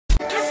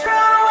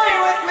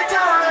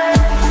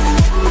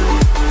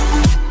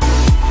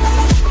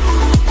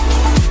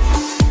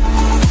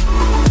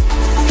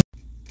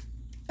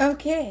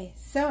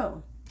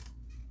So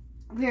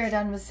we are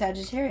done with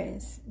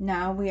Sagittarius.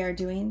 Now we are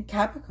doing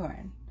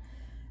Capricorn.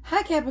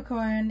 Hi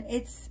Capricorn,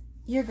 it's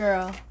your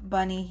girl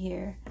Bunny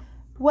here.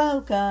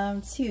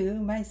 Welcome to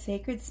my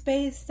sacred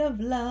space of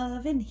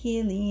love and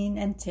healing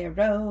and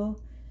tarot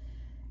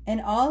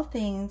and all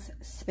things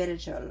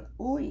spiritual.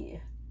 Ooh.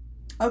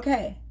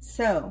 Okay,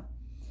 so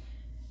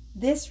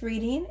this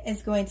reading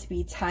is going to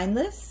be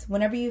timeless.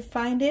 Whenever you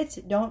find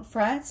it, don't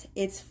fret.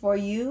 It's for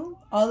you.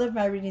 All of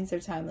my readings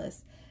are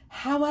timeless.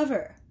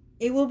 However,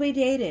 it will be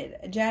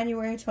dated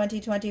January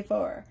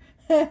 2024.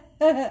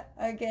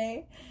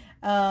 Okay.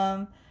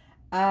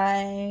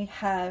 I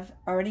have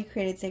already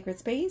created Sacred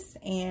Space,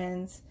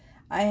 and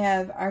I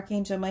have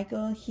Archangel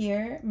Michael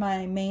here,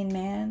 my main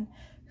man,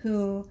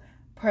 who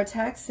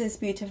protects this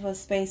beautiful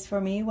space for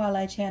me while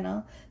I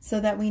channel, so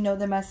that we know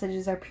the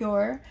messages are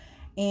pure.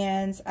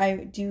 And I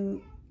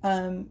do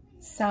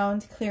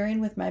sound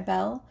clearing with my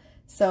bell,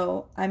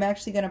 so I'm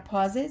actually going to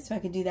pause it so I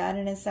can do that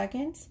in a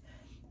second.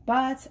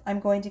 But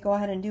I'm going to go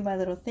ahead and do my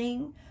little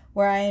thing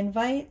where I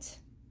invite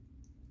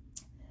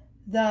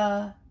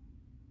the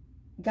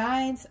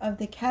guides of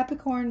the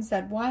Capricorns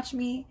that watch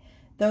me,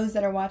 those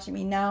that are watching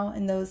me now,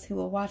 and those who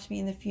will watch me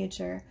in the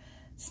future.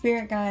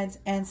 Spirit guides,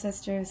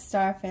 ancestors,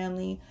 star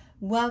family,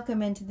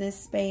 welcome into this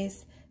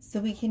space so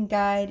we can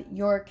guide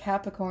your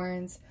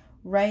Capricorns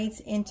right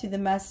into the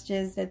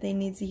messages that they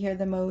need to hear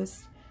the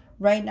most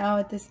right now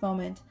at this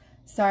moment.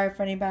 Sorry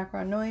for any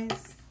background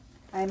noise.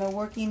 I'm a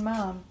working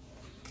mom.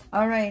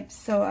 Alright,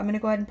 so I'm going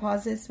to go ahead and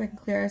pause this so I can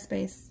clear our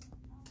space.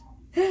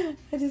 I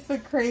just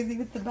went crazy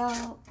with the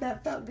bell.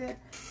 That felt good.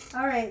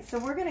 Alright, so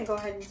we're going to go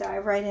ahead and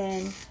dive right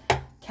in.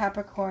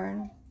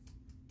 Capricorn.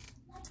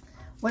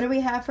 What do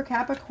we have for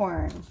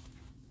Capricorn?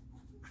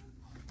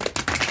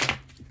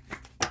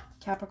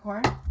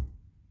 Capricorn.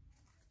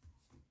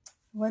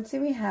 What do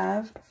we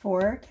have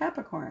for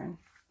Capricorn?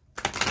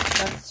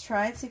 Let's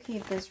try to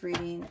keep this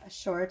reading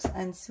short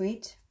and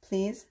sweet.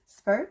 Please,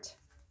 spurt.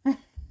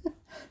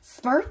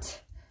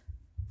 Spurt.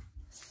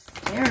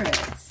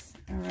 Spirits.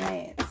 All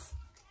right.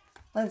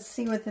 Let's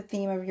see what the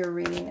theme of your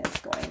reading is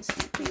going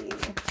to be.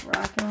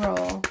 Rock and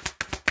roll.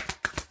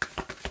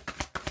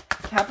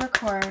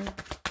 Capricorn.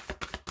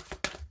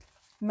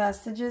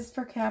 Messages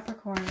for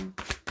Capricorn.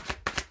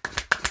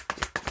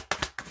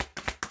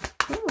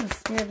 Ooh,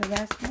 Spirit is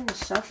asking me to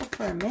shuffle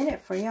for a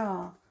minute for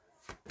y'all.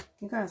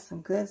 You got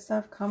some good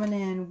stuff coming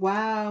in.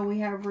 Wow, we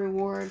have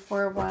reward.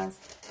 4 of Wands.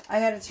 I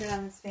got to turn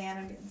on this fan.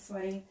 I'm getting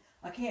sweaty.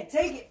 I can't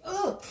take it.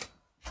 Ugh.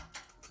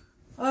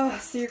 Oh,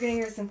 so you're going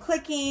to hear some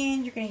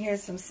clicking. You're going to hear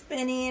some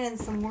spinning and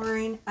some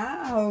whirring.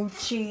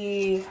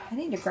 Ouchie. I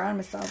need to ground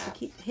myself. I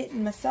keep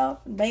hitting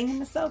myself and banging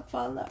myself.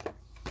 Fall up.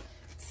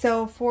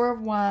 So 4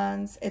 of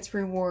Wands. It's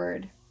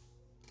reward.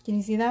 Can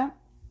you see that?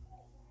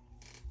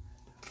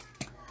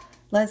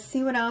 Let's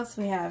see what else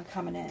we have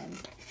coming in.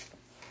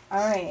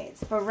 All right.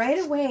 But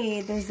right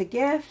away, there's a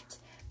gift.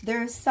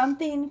 There's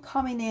something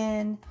coming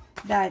in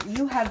that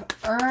you have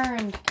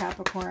earned,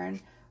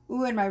 Capricorn.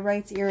 Ooh, and my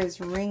right ear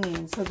is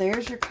ringing. So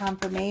there's your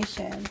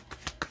confirmation.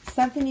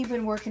 Something you've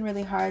been working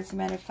really hard to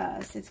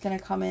manifest. It's going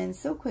to come in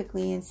so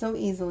quickly and so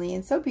easily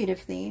and so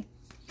beautifully.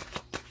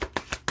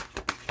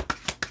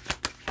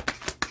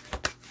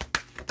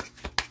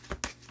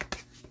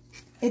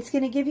 It's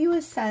going to give you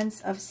a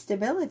sense of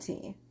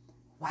stability.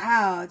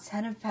 Wow,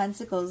 10 of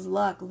Pentacles,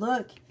 luck.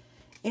 Look,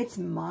 it's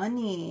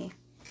money.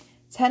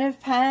 10 of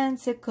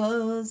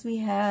Pentacles, we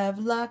have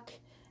luck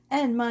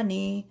and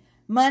money.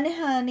 Money,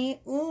 honey.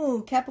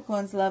 Ooh,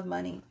 Capricorns love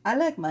money. I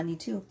like money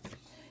too.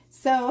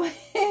 So,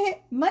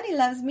 money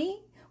loves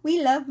me.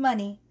 We love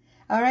money.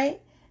 All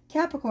right?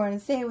 Capricorn,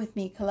 say it with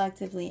me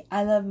collectively.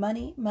 I love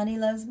money. Money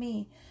loves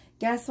me.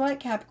 Guess what,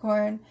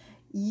 Capricorn?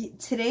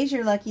 Today's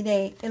your lucky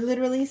day. It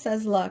literally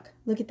says luck.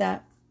 Look at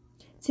that.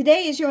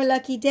 Today is your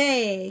lucky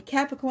day.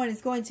 Capricorn is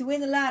going to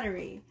win the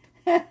lottery.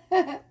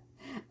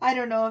 I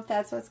don't know if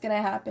that's what's going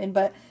to happen,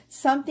 but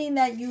something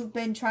that you've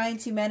been trying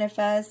to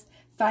manifest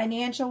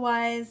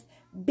financial-wise,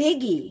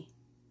 biggie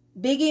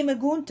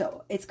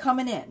magunto. It's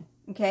coming in.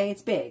 Okay?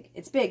 It's big.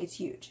 It's big. It's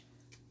huge.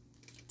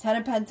 10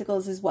 of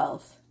Pentacles is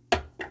wealth.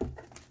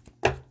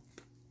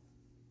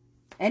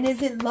 And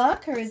is it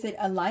luck or is it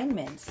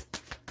alignment?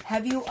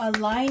 Have you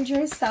aligned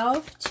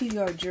yourself to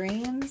your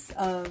dreams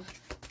of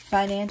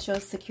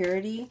financial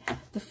security?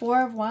 The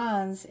 4 of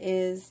Wands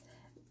is,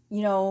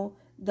 you know,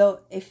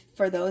 if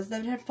for those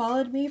that have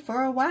followed me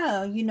for a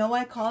while, you know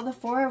I call the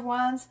 4 of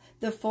Wands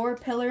the 4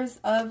 pillars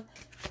of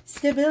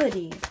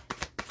stability.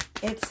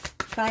 It's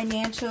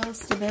financial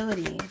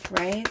stability,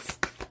 right?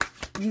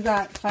 You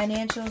got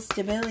financial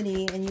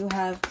stability and you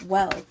have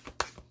wealth.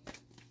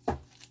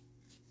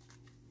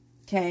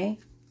 Okay?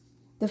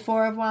 The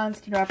 4 of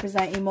Wands can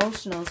represent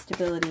emotional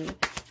stability,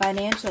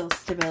 financial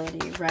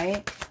stability,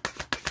 right?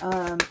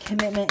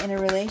 Commitment in a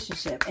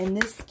relationship. In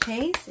this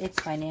case,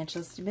 it's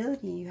financial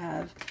stability. You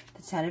have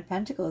the 10 of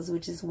Pentacles,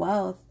 which is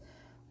wealth.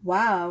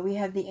 Wow, we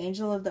have the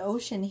Angel of the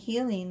Ocean,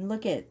 healing.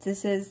 Look at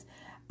this is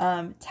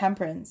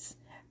temperance,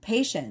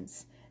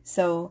 patience.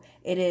 So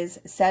it is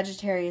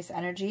Sagittarius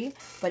energy,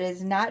 but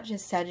it's not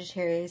just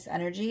Sagittarius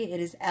energy. It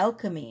is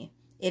alchemy.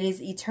 It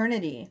is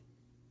eternity.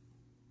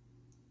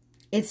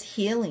 It's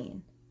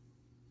healing.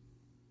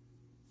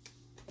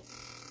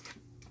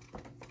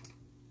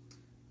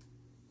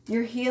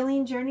 Your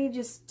healing journey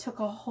just took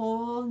a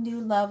whole new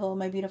level,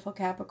 my beautiful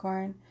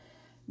Capricorn.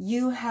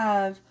 You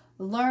have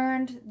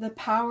learned the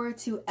power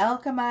to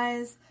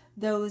alchemize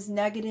those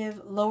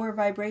negative, lower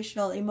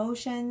vibrational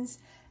emotions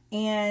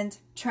and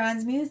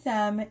transmute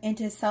them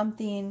into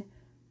something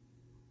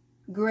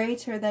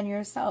greater than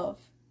yourself.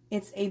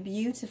 It's a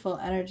beautiful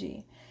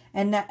energy.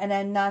 And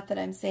not that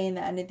I'm saying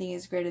that anything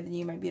is greater than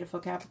you, my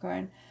beautiful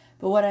Capricorn.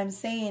 But what I'm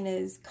saying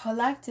is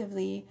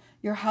collectively,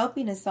 you're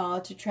helping us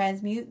all to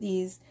transmute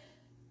these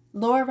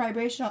lower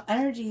vibrational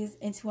energies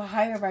into a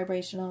higher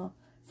vibrational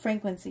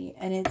frequency.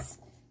 And it's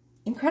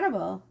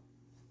incredible.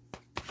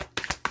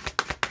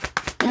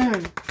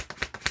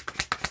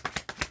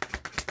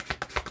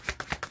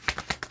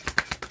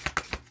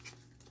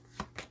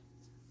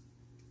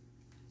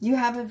 You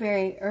have a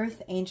very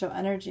earth angel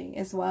energy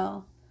as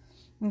well.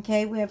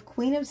 Okay, we have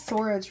Queen of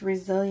Swords,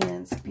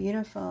 resilience.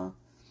 Beautiful.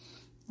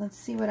 Let's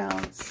see what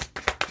else.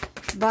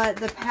 But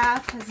the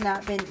path has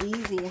not been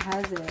easy,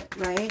 has it?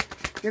 Right?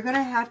 You're going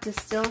to have to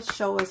still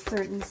show a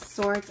certain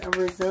sort of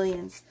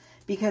resilience.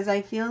 Because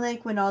I feel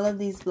like when all of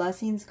these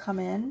blessings come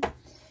in,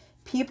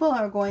 people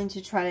are going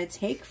to try to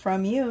take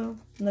from you.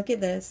 Look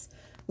at this.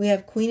 We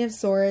have Queen of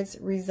Swords,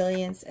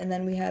 resilience. And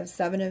then we have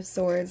Seven of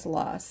Swords,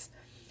 loss.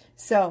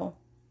 So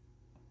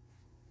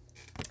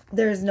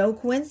there's no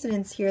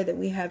coincidence here that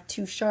we have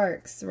two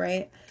sharks,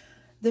 right?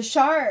 The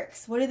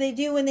sharks, what do they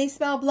do when they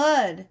smell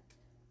blood?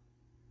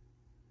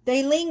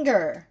 They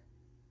linger.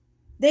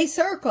 They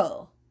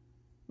circle,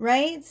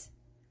 right?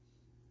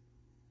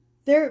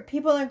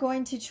 People are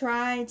going to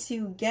try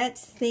to get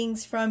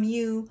things from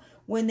you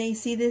when they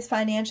see this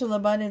financial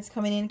abundance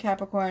coming in,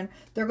 Capricorn.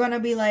 They're going to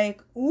be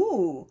like,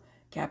 ooh,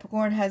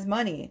 Capricorn has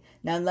money.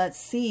 Now let's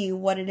see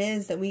what it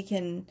is that we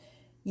can,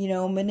 you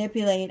know,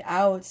 manipulate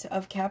out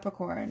of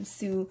Capricorn.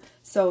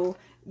 So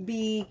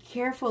be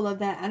careful of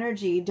that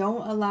energy.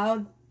 Don't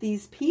allow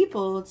these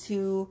people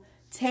to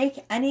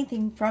take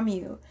anything from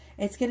you.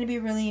 It's going to be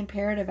really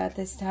imperative at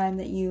this time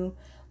that you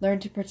learn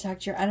to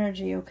protect your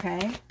energy,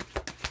 okay?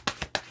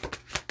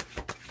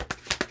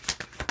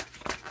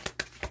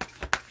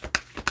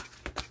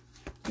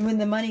 When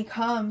the money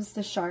comes,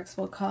 the sharks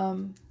will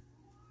come.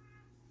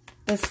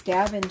 The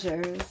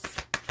scavengers,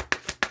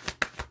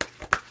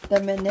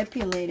 the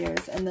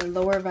manipulators, and the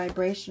lower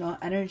vibrational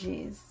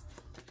energies.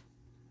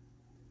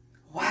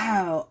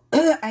 Wow.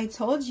 I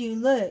told you,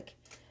 look.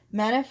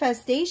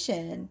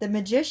 Manifestation, the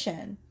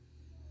magician.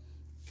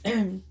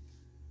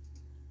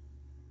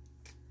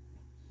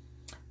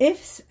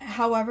 If,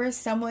 however,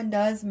 someone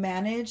does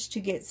manage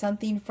to get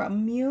something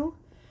from you,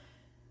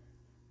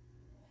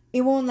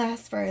 it won't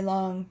last very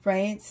long,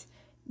 right?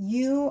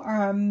 You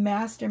are a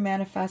master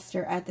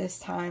manifester at this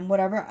time.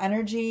 Whatever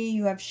energy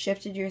you have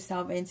shifted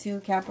yourself into,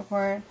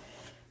 Capricorn,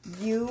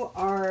 you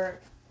are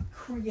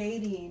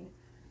creating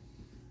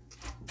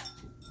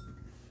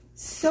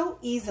so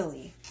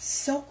easily,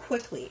 so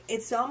quickly.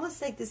 It's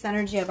almost like this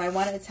energy of, I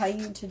want to tell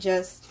you to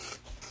just,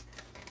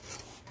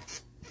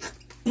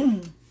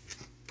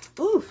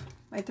 oof,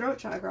 my throat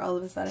chakra all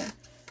of a sudden.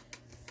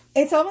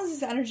 It's almost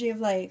this energy of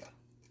like,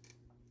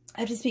 I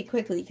have to speak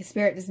quickly because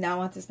Spirit does not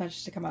want this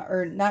message to come out.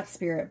 Or not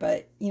Spirit,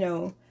 but, you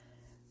know,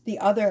 the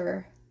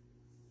other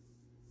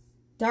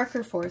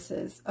darker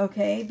forces,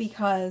 okay?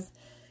 Because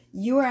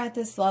you are at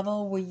this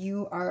level where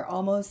you are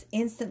almost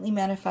instantly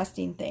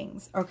manifesting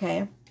things,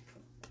 okay?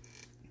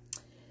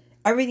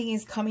 Everything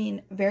is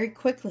coming very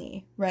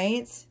quickly,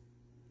 right?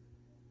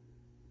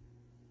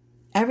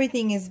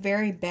 Everything is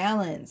very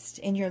balanced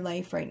in your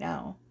life right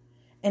now.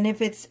 And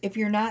if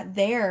you're not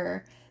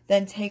there,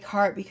 then take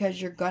heart because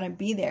you're going to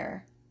be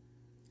there.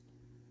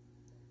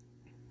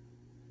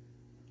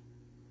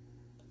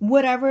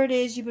 Whatever it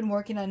is you've been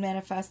working on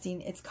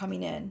manifesting, it's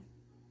coming in.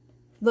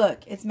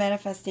 Look, it's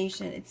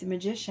manifestation. It's a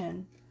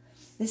magician.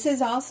 This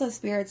is also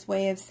Spirit's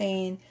way of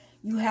saying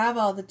you have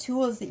all the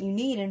tools that you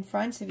need in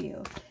front of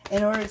you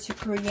in order to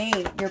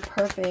create your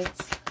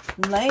perfect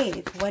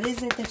life. What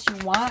is it that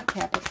you want,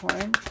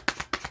 Capricorn?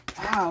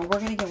 Wow, we're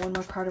going to get one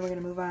more card and we're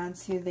going to move on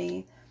to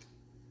the,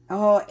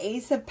 oh,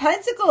 Ace of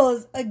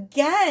Pentacles.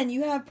 Again,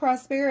 you have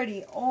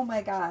prosperity. Oh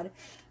my God.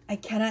 I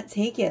cannot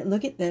take it.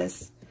 Look at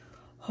this.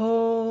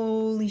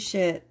 Holy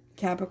shit,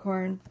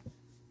 Capricorn.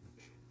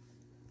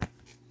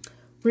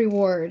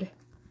 Reward.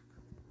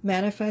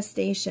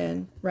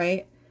 Manifestation,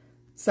 right?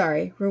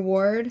 Sorry,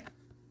 reward.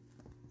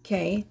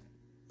 Okay.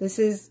 This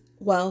is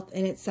wealth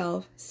in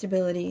itself.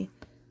 Stability.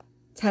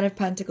 Ten of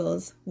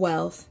Pentacles.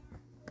 Wealth.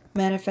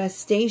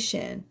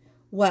 Manifestation.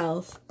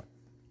 Wealth.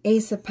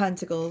 Ace of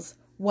Pentacles.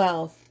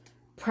 Wealth.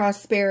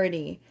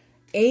 Prosperity.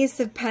 Ace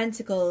of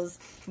Pentacles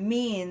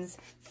means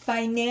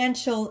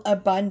financial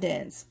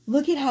abundance.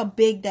 Look at how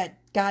big that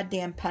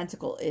goddamn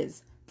pentacle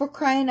is. For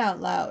crying out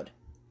loud.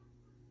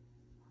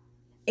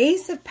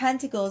 Ace of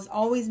Pentacles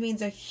always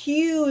means a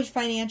huge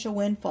financial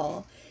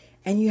windfall.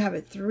 And you have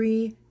it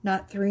 3,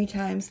 not 3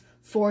 times,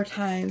 4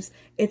 times.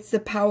 It's the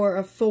power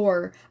of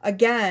 4.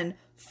 Again,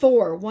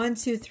 4. 1,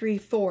 2, 3,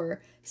 4.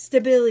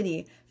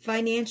 Stability.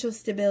 Financial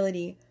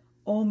stability.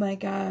 Oh my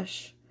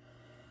gosh.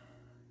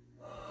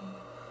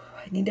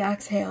 I need to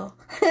exhale.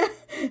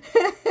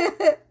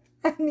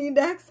 I need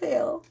to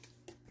exhale.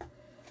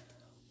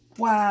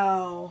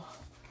 Wow.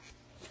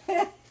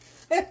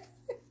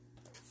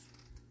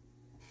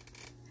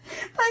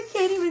 I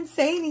can't even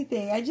say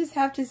anything. I just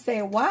have to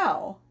say,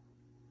 wow.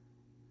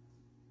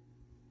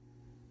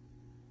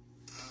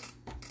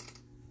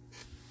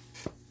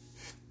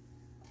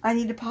 I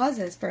need to pause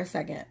this for a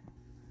second.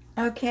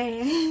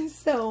 Okay,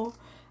 so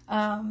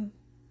I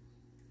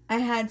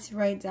had to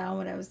write down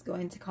what I was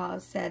going to call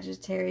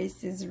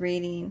Sagittarius'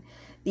 reading.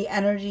 The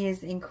energy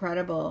is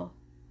incredible.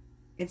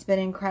 It's been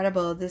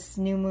incredible. This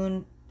new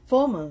moon,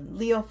 full moon,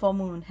 Leo full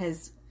moon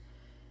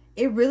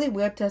it really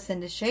whipped us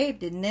into shape,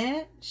 didn't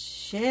it?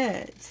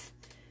 Shit.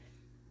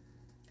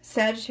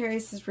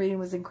 Sagittarius' reading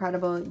was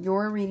incredible.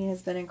 Your reading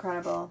has been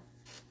incredible.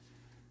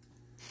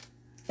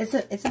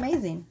 It's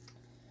amazing.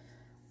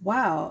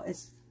 Wow.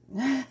 It's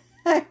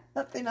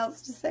nothing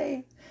else to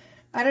say.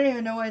 I don't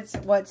even know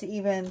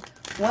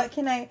what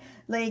can I,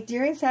 like,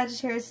 during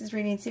Sagittarius'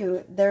 reading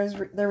too,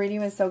 the reading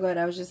was so good.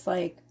 I was just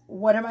like,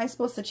 what am I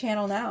supposed to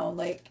channel now?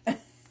 Like,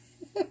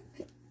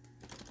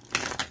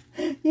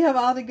 you have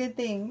all the good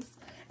things.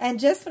 And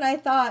just when I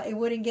thought it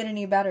wouldn't get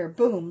any better,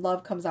 boom,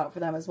 love comes out for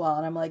them as well.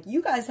 And I'm like,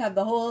 you guys have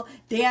the whole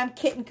damn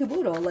kit and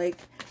caboodle. Like,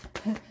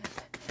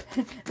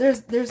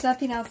 there's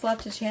nothing else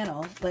left to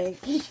channel.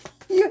 Like,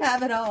 you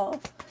have it all.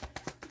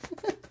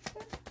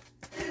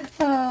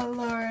 Oh,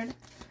 Lord.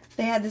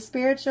 They had the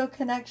spiritual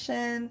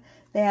connection.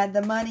 They had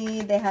the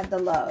money. They had the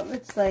love.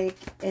 It's like,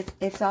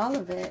 it's all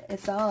of it.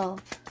 It's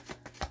all,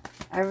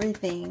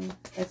 everything.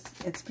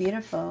 It's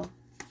beautiful.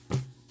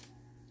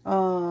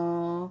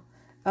 Oh,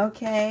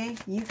 okay.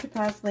 You could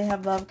possibly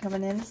have love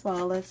coming in as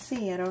well. Let's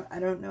see. I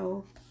don't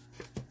know.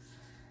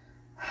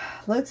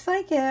 Looks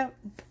like it.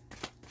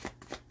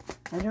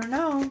 I don't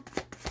know.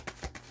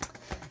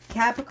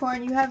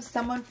 Capricorn, you have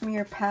someone from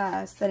your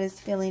past that is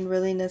feeling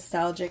really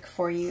nostalgic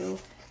for you.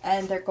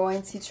 And they're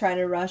going to try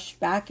to rush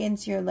back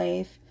into your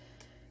life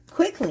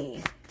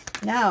quickly.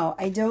 Now,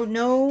 I don't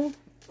know.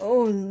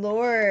 Oh,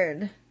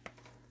 Lord.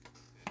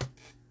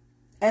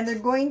 And they're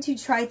going to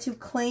try to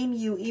claim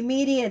you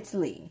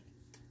immediately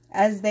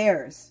as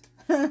theirs.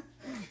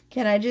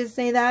 Can I just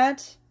say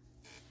that?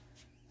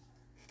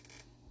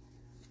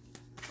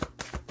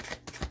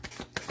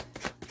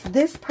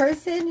 This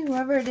person,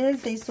 whoever it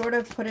is, they sort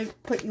of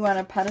put you on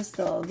a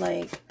pedestal.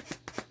 Like,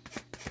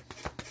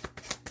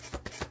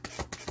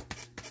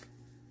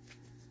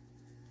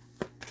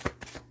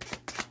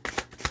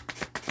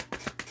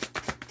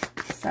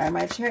 sorry,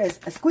 my chair is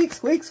a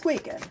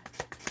squeaking.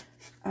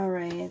 All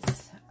right.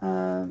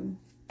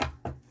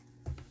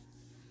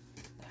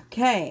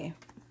 Okay.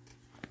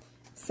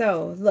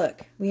 So,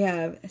 look, we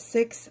have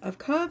 6 of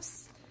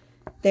Cups.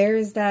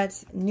 There's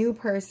that new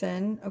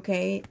person,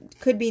 okay?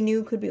 Could be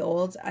new, could be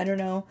old. I don't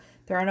know.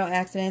 There are no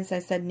accidents. I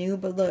said new,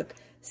 but look,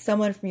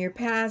 someone from your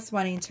past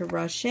wanting to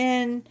rush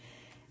in,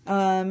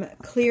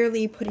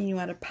 clearly putting you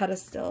on a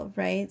pedestal,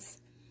 right?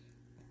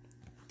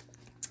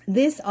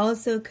 This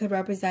also could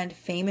represent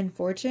fame and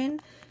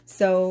fortune.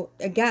 So,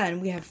 again,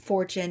 we have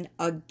fortune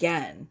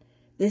again.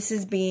 This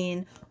is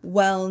being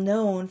well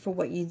known for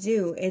what you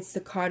do. It's the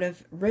card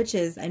of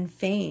riches and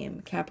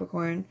fame,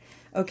 Capricorn.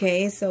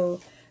 Okay, so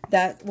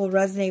that will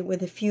resonate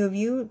with a few of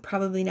you,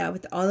 probably not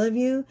with all of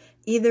you.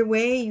 Either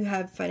way, you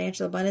have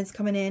financial abundance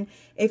coming in.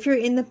 If you're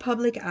in the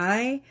public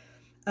eye,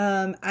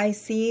 I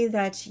see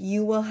that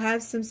you will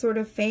have some sort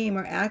of fame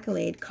or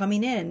accolade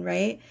coming in,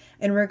 right?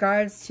 In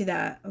regards to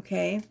that,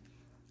 okay?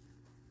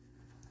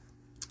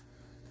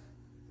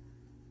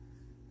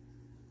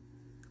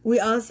 We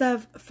also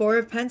have 4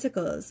 of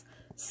Pentacles.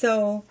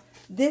 So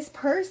this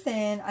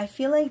person, I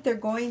feel like they're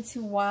going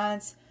to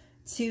want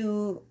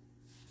to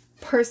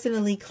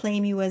personally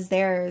claim you as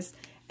theirs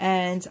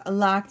and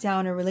lock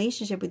down a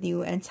relationship with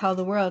you and tell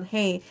the world,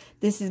 hey,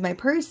 this is my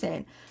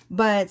person.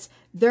 But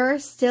they're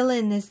still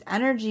in this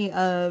energy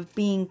of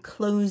being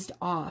closed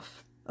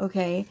off,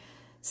 okay?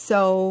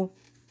 So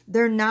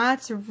they're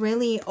not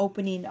really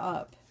opening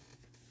up.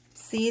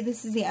 See,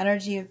 this is the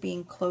energy of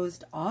being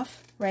closed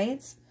off,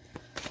 right?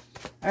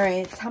 All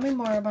right, tell me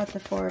more about the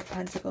 4 of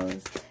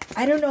Pentacles.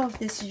 I don't know if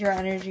this is your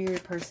energy or your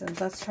person's.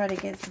 Let's try to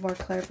get some more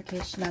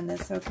clarification on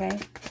this, okay?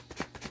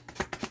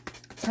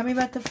 Tell me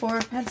about the 4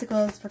 of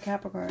Pentacles for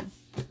Capricorn.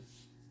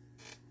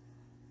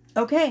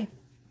 Okay.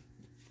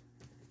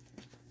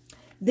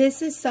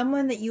 This is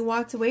someone that you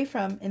walked away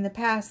from in the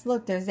past.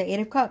 Look, there's the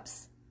 8 of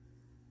Cups.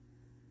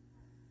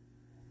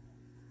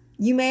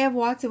 You may have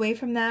walked away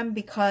from them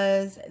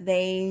because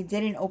they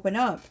didn't open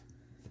up.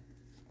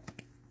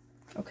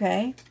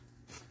 Okay.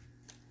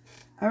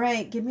 All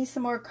right, give me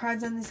some more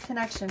cards on this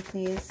connection,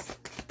 please.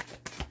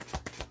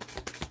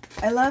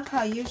 I love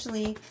how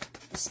usually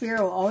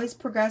Spirit will always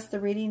progress the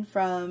reading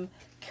from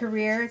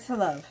career to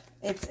love.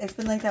 It's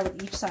been like that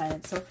with each sign.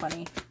 It's so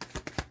funny.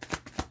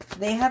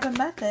 They have a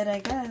method, I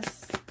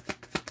guess.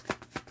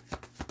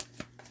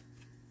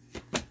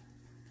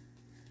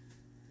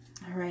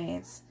 All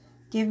right.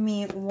 Give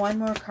me one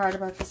more card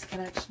about this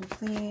connection,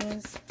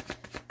 please.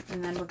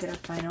 And then we'll get a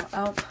final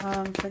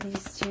outcome for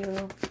these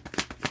two.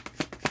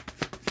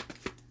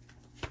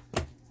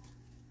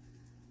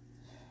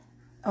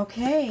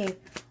 Okay.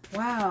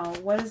 Wow.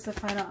 What is the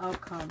final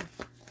outcome?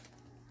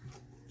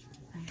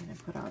 I'm going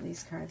to put all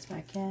these cards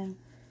back in.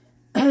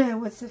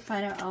 What's the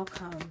final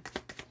outcome?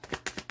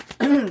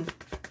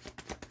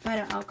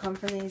 Final outcome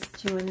for these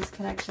two in this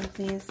connection,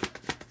 please.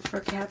 For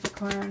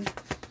Capricorn.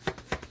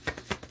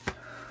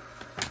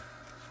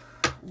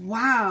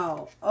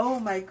 Wow. Oh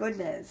my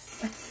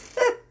goodness.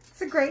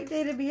 It's a great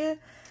day to be a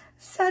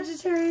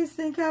Sagittarius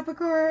and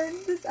Capricorn.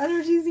 This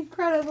energy is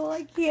incredible.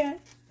 I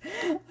can't.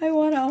 I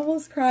want to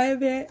almost cry a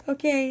bit.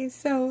 Okay,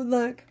 so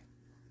look.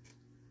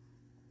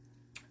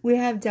 We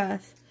have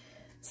death.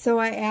 So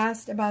I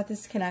asked about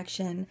this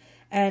connection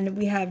and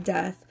we have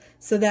death.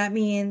 So that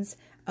means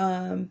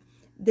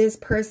this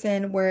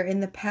person where in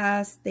the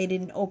past they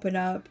didn't open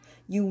up,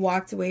 you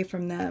walked away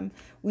from them.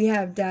 We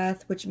have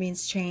death, which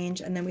means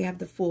change, and then we have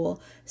the Fool.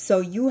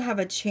 So you have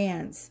a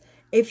chance.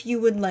 If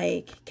you would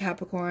like,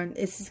 Capricorn,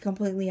 this is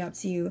completely up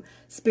to you.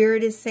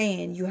 Spirit is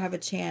saying you have a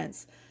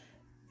chance.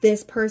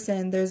 This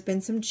person, there's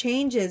been some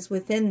changes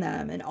within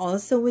them and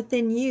also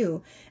within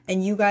you.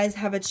 And you guys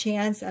have a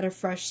chance at a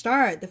fresh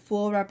start. The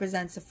Fool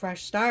represents a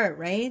fresh start,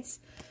 right?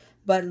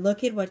 But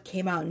look at what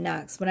came out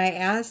next. When I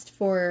asked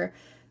for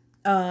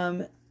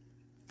the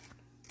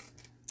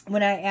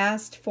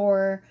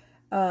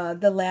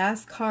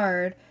last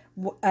card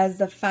as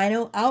the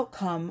final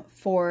outcome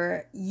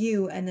for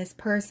you and this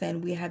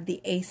person, we have the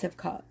Ace of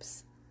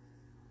Cups.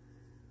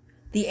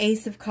 The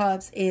Ace of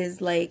Cups is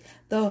like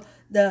the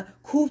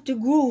coup de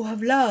grace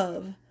of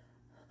love.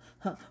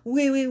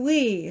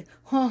 Oui.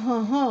 Ha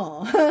ha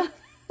ha.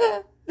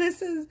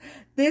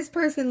 This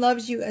person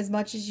loves you as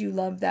much as you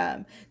love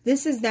them.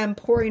 This is them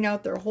pouring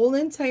out their whole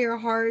entire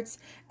hearts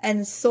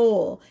and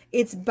soul.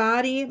 It's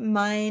body,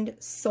 mind,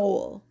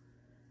 soul.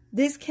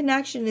 This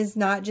connection is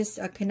not just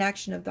a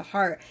connection of the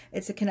heart.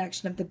 It's a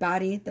connection of the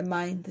body, the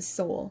mind, the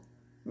soul,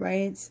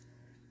 right?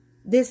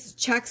 This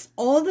checks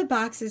all the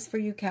boxes for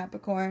you,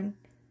 Capricorn.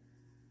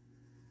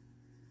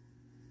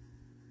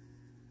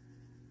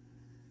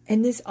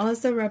 And this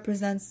also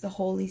represents the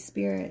Holy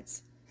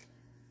Spirit.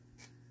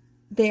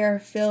 They are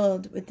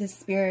filled with the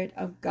Spirit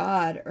of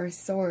God or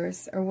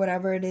Source or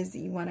whatever it is that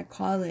you want to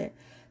call it.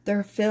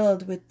 They're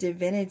filled with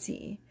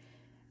divinity.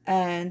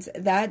 And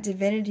that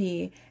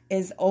divinity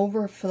is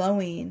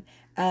overflowing.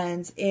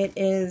 And it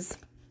is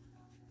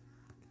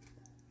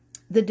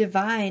the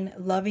divine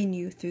loving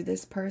you through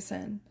this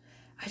person.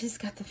 I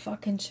just got the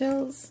fucking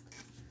chills.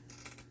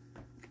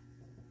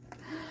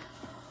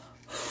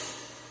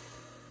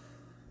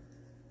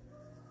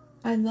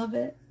 I love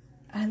it.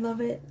 I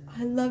love it.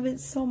 I love it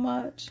so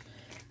much.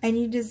 And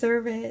you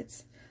deserve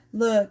it.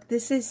 Look,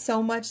 this is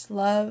so much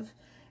love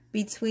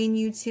between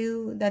you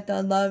two that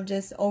the love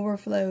just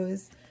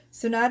overflows.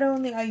 So not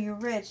only are you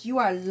rich, you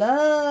are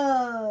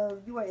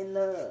loved. You are in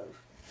love.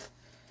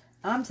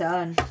 I'm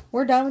done.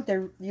 We're done with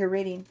your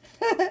reading.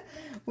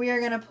 We are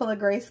going to pull a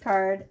grace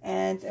card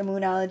and a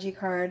moonology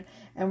card.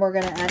 And we're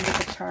going to end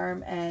with a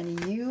charm.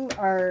 And you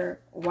are,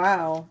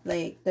 wow.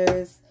 Like, there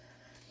is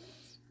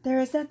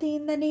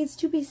nothing that needs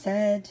to be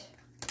said.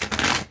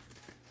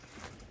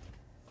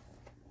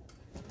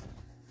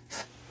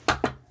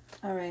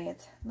 All right,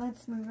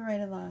 let's move it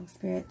right along,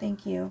 Spirit.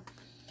 Thank you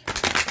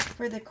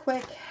for the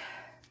quick,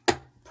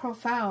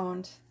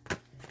 profound,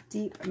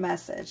 deep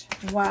message.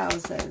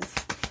 Wowzers.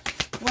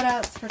 What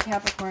else for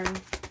Capricorn?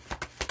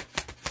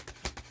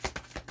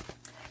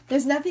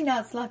 There's nothing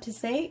else left to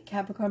say,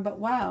 Capricorn, but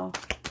wow.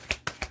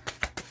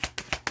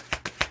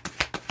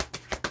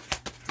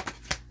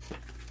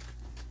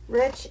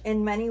 Rich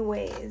in many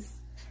ways.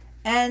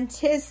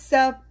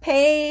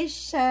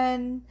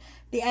 Anticipation.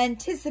 The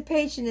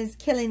anticipation is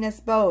killing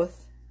us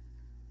both,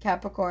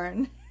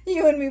 Capricorn.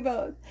 You and me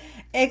both.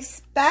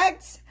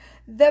 Expect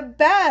the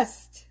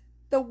best.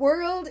 The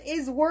world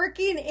is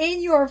working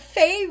in your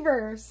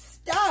favor.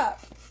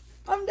 Stop.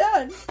 I'm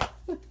done.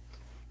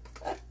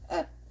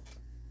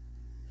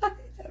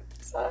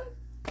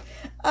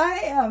 I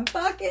am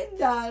fucking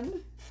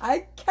done.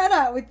 I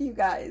cannot with you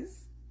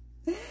guys.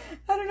 I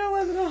don't know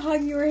whether to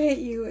hug you or hit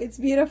you. It's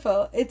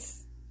beautiful.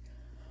 It's,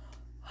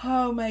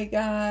 oh my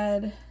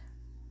God.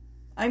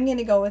 I'm going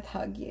to go with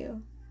hug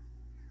you.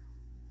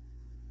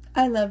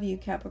 I love you,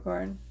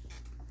 Capricorn.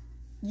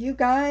 You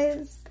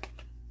guys,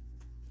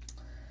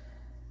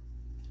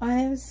 I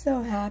am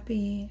so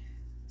happy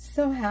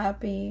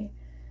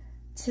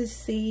to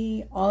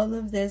see all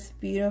of this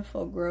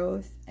beautiful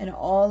growth and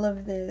all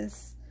of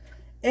this.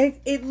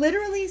 It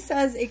literally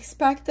says,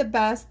 expect the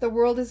best. The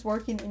world is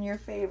working in your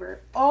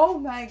favor. Oh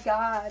my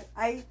God.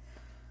 I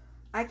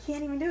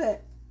can't even do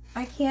it.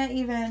 I can't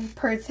even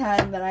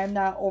pretend that I'm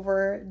not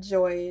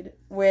overjoyed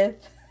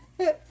with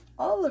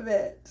all of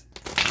it.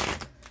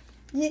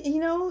 You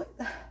know,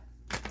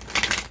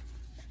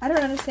 I don't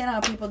understand how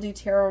people do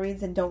tarot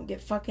reads and don't get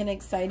fucking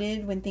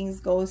excited when things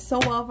go so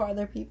well for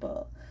other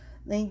people.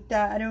 Like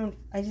that,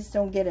 I just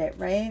don't get it,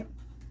 right?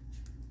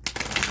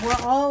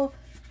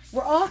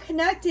 We're all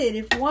connected.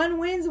 If one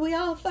wins, we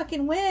all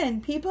fucking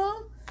win,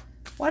 people.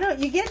 Why don't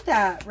you get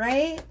that,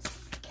 right?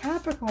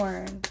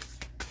 Capricorn.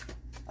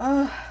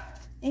 Oh,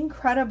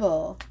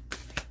 incredible.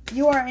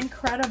 You are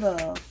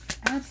incredible.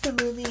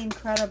 Absolutely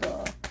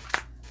incredible.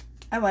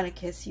 I want to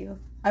kiss you.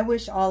 I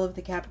wish all of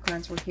the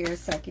Capricorns were here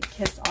so I could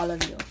kiss all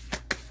of you.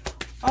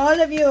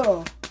 All of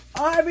you.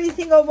 Every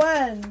single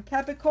one.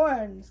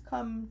 Capricorns,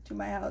 come to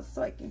my house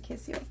so I can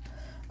kiss you.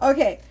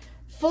 Okay.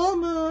 Full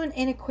moon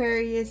in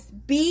Aquarius.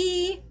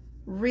 Be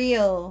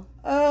real.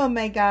 Oh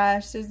my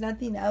gosh. There's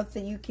nothing else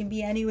that you can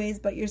be anyways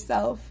but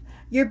yourself.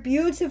 Your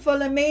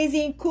beautiful,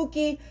 amazing,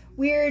 kooky,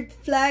 weird,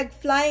 flag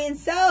flying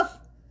self.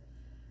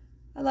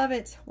 I love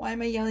it. Why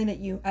am I yelling at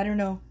you? I don't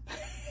know.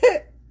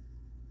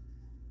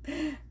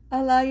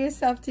 Allow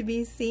yourself to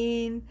be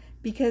seen,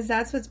 because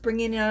that's what's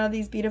bringing in all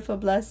these beautiful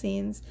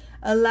blessings.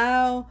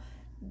 Allow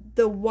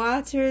the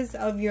waters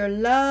of your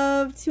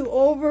love to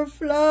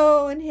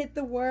overflow and hit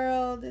the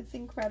world. It's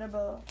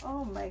incredible.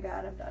 Oh my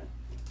God, I'm done.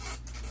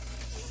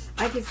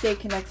 I can stay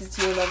connected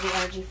to your lovely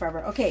energy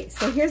forever. Okay,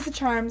 so here's the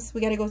charms.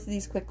 We got to go through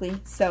these quickly.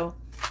 So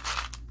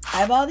I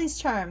have all these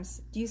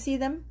charms. Do you see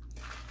them?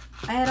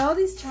 I had all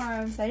these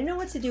charms. I didn't know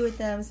what to do with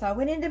them, so I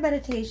went into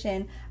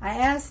meditation. I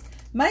asked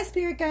my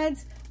spirit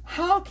guides,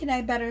 how can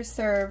I better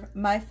serve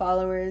my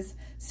followers?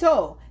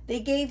 So they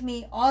gave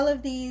me all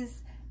of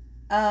these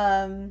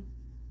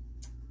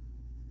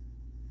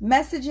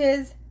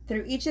messages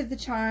through each of the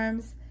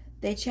charms.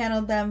 They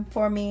channeled them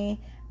for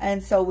me,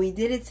 and so we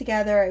did it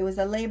together. It was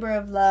a labor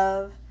of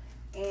love,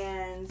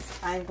 and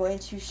I'm going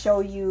to show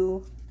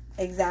you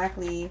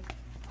exactly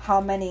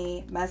how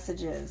many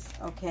messages.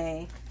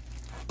 Okay,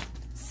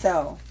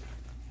 so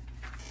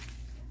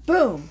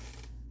boom,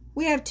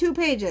 we have 2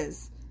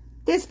 pages.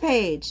 This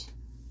page,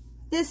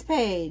 this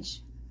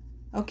page.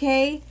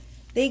 Okay,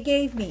 they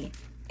gave me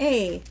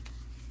a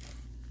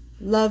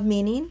love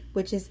meaning,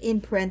 which is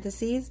in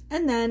parentheses,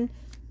 and then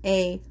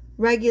a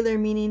regular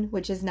meaning,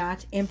 which is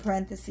not in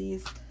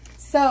parentheses.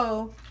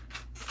 So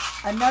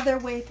another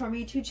way for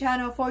me to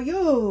channel for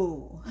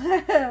you.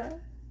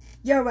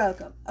 You're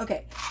welcome.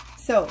 Okay,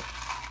 so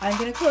I'm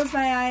gonna close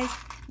my eyes.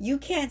 You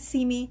can't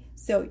see me,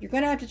 so you're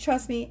gonna have to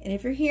trust me. And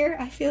if you're here,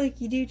 I feel like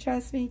you do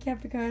trust me,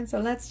 Capricorn. So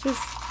let's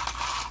just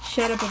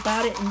shut up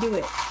about it and do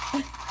it.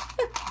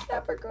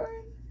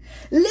 Capricorn.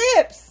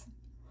 Lips.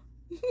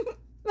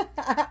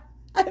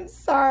 I'm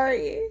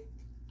sorry.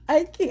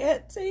 I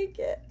can't take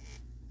it.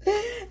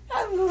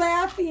 I'm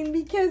laughing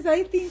because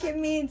I think it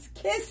means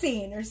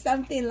kissing or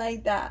something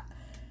like that.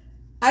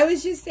 I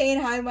was just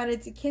saying how I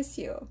wanted to kiss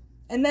you.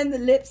 And then the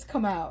lips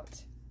come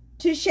out.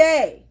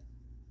 Touché.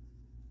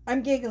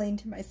 I'm giggling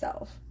to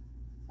myself.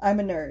 I'm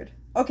a nerd.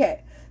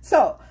 Okay,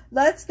 so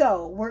let's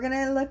go. We're going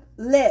to look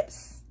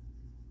lips.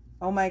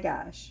 Oh my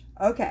gosh.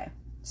 Okay,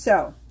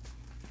 so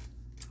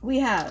we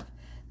have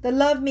the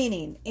love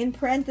meaning in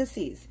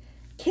parentheses.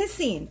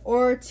 Kissing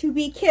or to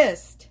be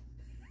kissed.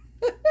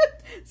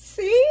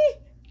 See?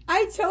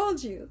 I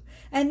told you.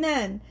 And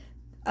then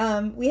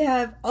we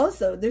have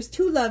also, there's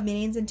 2 love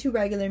meanings and 2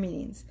 regular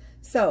meanings.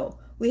 So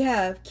we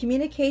have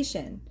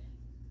communication.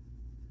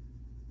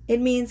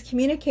 It means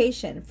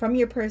communication from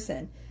your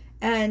person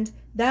and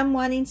them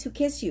wanting to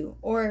kiss you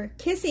or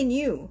kissing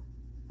you.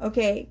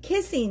 Okay,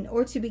 kissing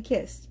or to be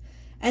kissed.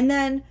 And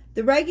then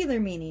the regular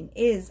meaning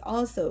is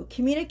also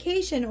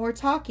communication or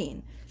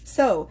talking.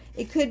 So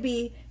it could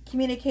be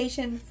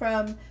communication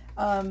from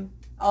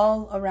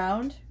all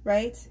around,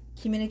 right?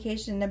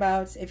 Communication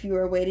about if you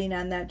were waiting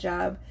on that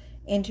job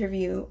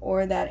interview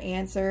or that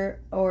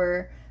answer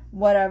or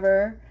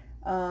whatever,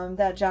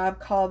 that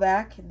job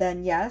callback,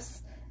 then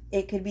yes,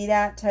 it could be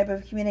that type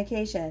of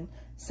communication.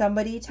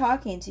 Somebody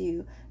talking to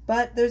you.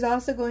 But there's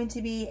also going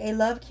to be a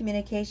love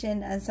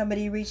communication and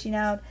somebody reaching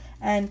out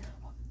and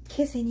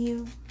kissing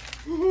you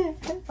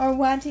or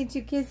wanting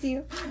to kiss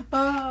you.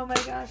 Oh my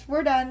gosh,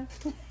 we're done.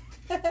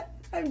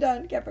 I'm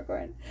done,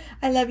 Capricorn.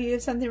 I love you.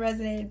 If something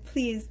resonated,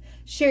 please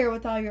share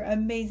with all your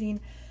amazing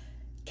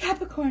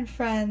Capricorn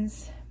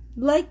friends.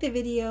 Like the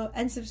video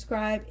and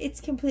subscribe. It's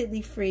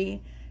completely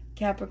free.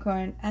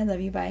 Capricorn, I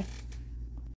love you. Bye.